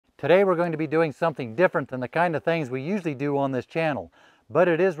Today we're going to be doing something different than the kind of things we usually do on this channel, but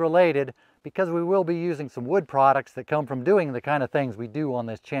it is related because we will be using some wood products that come from doing the kind of things we do on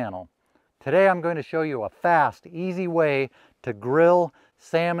this channel. Today I'm going to show you a fast, easy way to grill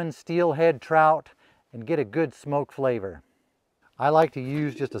salmon steelhead trout and get a good smoke flavor. I like to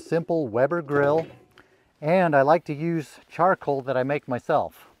use just a simple Weber grill, and I like to use charcoal that I make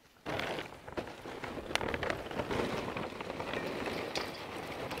myself.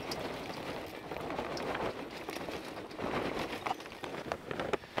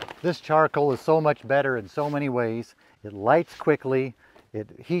 This charcoal is so much better in so many ways. It lights quickly, it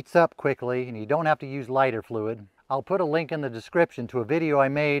heats up quickly, and you don't have to use lighter fluid. I'll put a link in the description to a video I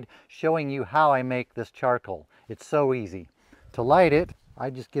made showing you how I make this charcoal. It's so easy. To light it, I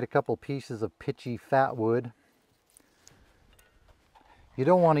just get a couple pieces of pitchy fat wood. You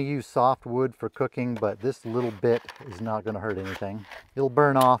don't want to use soft wood for cooking, but this little bit is not going to hurt anything. It'll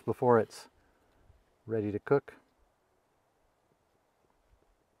burn off before it's ready to cook.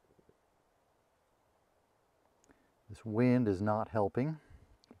 This wind is not helping,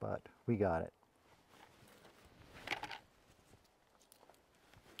 but we got it.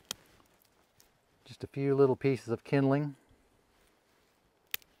 Just a few little pieces of kindling.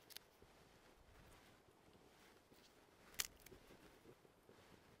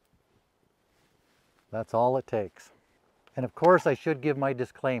 That's all it takes. And of course I should give my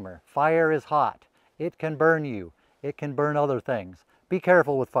disclaimer. Fire is hot. It can burn you. It can burn other things. Be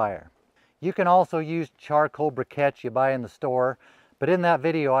careful with fire. You can also use charcoal briquettes you buy in the store, but in that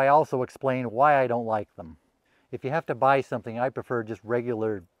video I also explain why I don't like them. If you have to buy something, I prefer just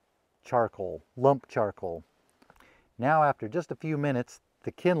regular charcoal, lump charcoal. Now after just a few minutes,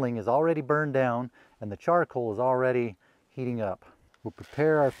 the kindling is already burned down and the charcoal is already heating up. We'll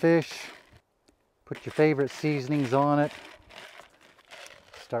prepare our fish. Put your favorite seasonings on it.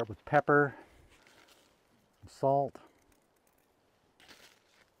 Start with pepper, salt.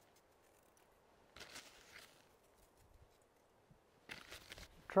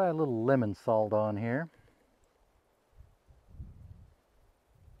 Try a little lemon salt on here.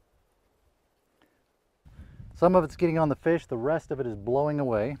 Some of it's getting on the fish, the rest of it is blowing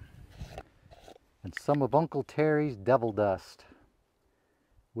away. And some of Uncle Terry's devil dust,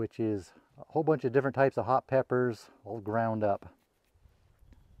 which is a whole bunch of different types of hot peppers all ground up.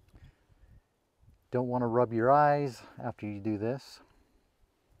 Don't want to rub your eyes after you do this.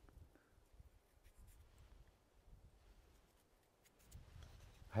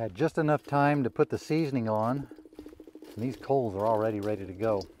 I had just enough time to put the seasoning on, and these coals are already ready to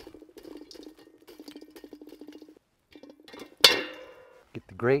go. Get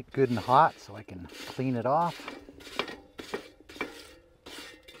the grate good and hot so I can clean it off.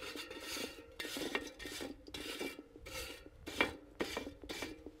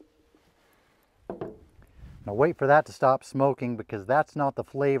 Now wait for that to stop smoking because that's not the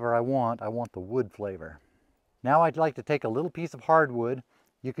flavor I want the wood flavor. Now I'd like to take a little piece of hardwood.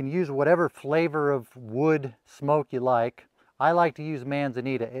 You can use whatever flavor of wood smoke you like. I like to use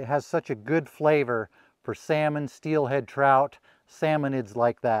manzanita. It has such a good flavor for salmon, steelhead trout, salmonids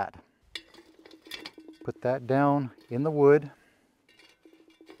like that. Put that down in the wood.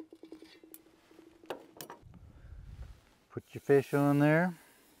 Put your fish on there.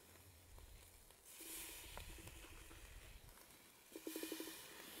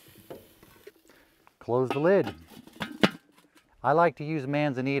 Close the lid. I like to use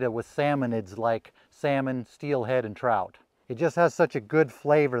manzanita with salmonids like salmon, steelhead, and trout. It just has such a good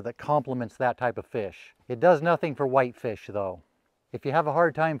flavor that complements that type of fish. It does nothing for whitefish though. If you have a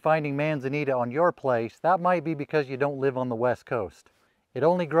hard time finding manzanita on your place, that might be because you don't live on the West Coast. It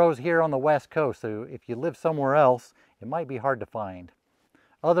only grows here on the West Coast, so if you live somewhere else, it might be hard to find.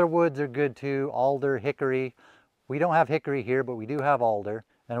 Other woods are good too, alder, hickory. We don't have hickory here, but we do have alder,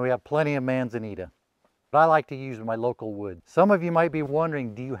 and we have plenty of manzanita. But I like to use my local wood. Some of you might be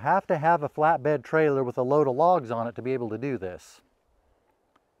wondering, do you have to have a flatbed trailer with a load of logs on it to be able to do this?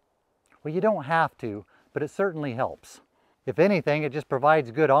 Well, you don't have to, but it certainly helps. If anything, it just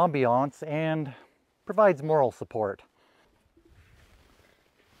provides good ambiance and provides moral support.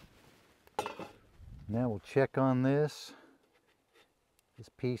 Now we'll check on this. This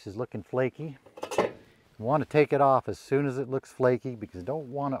piece is looking flaky. You want to take it off as soon as it looks flaky because you don't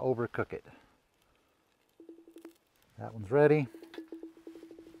want to overcook it. That one's ready.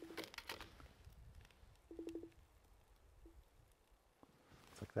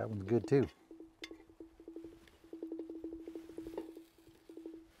 Looks like that one's good too.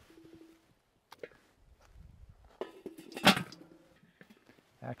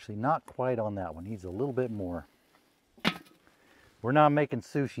 Actually, not quite on that one. Needs a little bit more. We're not making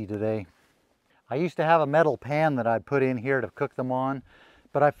sushi today. I used to have a metal pan that I'd put in here to cook them on,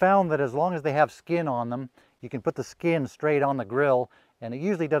 but I found that as long as they have skin on them, you can put the skin straight on the grill and it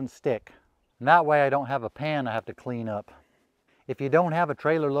usually doesn't stick. And that way I don't have a pan I have to clean up. If you don't have a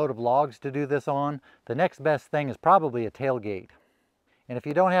trailer load of logs to do this on, the next best thing is probably a tailgate. And if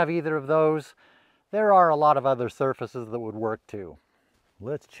you don't have either of those, there are a lot of other surfaces that would work too.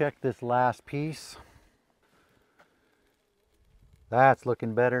 Let's check this last piece. That's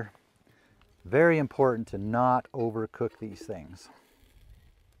looking better. Very important to not overcook these things.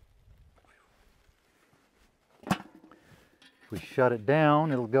 If we shut it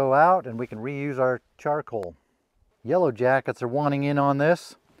down, it'll go out and we can reuse our charcoal. Yellow jackets are wanting in on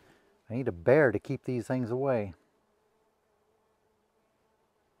this. I need a bear to keep these things away.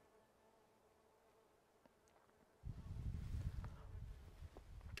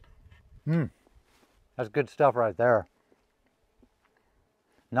 That's good stuff right there.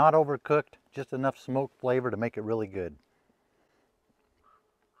 Not overcooked, just enough smoke flavor to make it really good.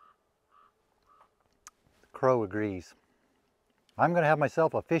 The crow agrees. I'm going to have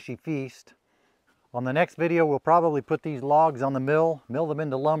myself a fishy feast. On the next video, we'll probably put these logs on the mill them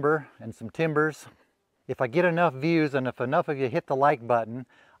into lumber and some timbers. If I get enough views and if enough of you hit the like button,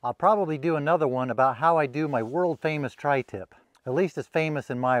 I'll probably do another one about how I do my world famous tri-tip. At least it's famous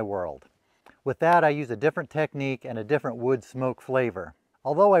in my world. With that, I use a different technique and a different wood smoke flavor.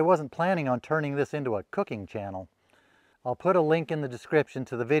 Although I wasn't planning on turning this into a cooking channel. I'll put a link in the description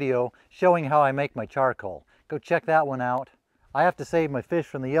to the video showing how I make my charcoal. Go check that one out. I have to save my fish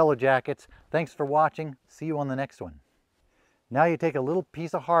from the yellow jackets. Thanks for watching. See you on the next one. Now you take a little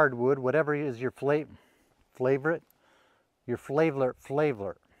piece of hardwood, whatever is your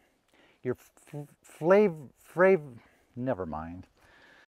never mind.